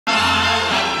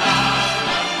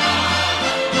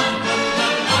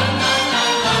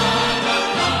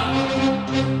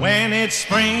It's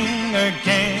spring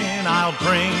again, I'll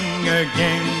bring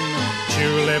again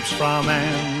tulips from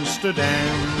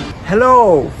Amsterdam.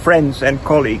 Hello, friends and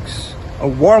colleagues. A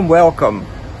warm welcome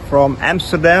from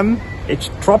Amsterdam. It's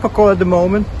tropical at the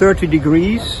moment, 30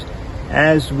 degrees,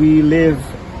 as we live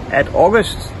at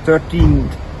August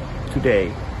 13th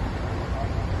today.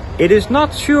 It is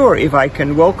not sure if I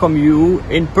can welcome you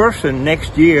in person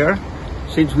next year,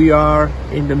 since we are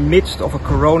in the midst of a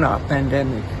corona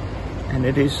pandemic. And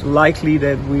it is likely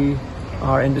that we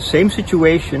are in the same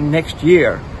situation next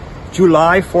year,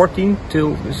 July 14th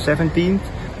till the 17th,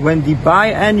 when the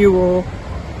biannual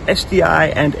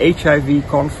STI and HIV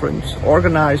conference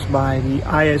organized by the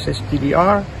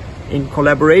ISSTDR in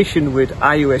collaboration with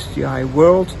IUSTI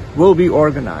World will be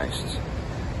organized.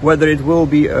 Whether it will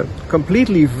be a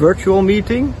completely virtual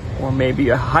meeting or maybe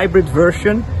a hybrid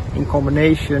version in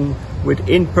combination with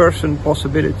in-person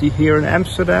possibility here in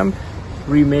Amsterdam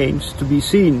remains to be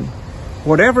seen.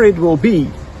 Whatever it will be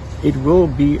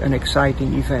an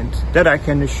exciting event, that I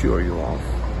can assure you of.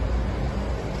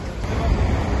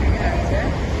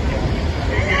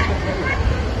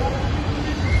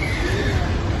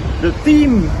 The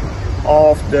theme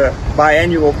of the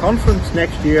biannual conference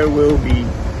next year will be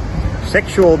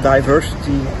sexual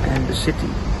diversity and the city.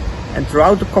 And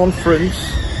throughout the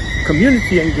conference,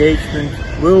 community engagement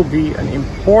will be an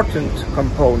important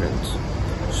component.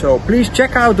 So please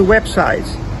check out the website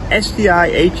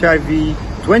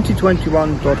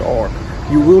STI&HIV2021.org.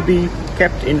 You will be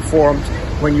kept informed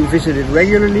when you visit it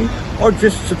regularly, or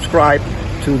just subscribe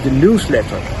to the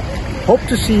newsletter. Hope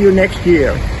to see you next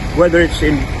year, whether it's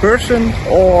in person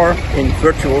or in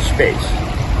virtual space.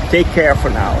 Take care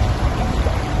for now.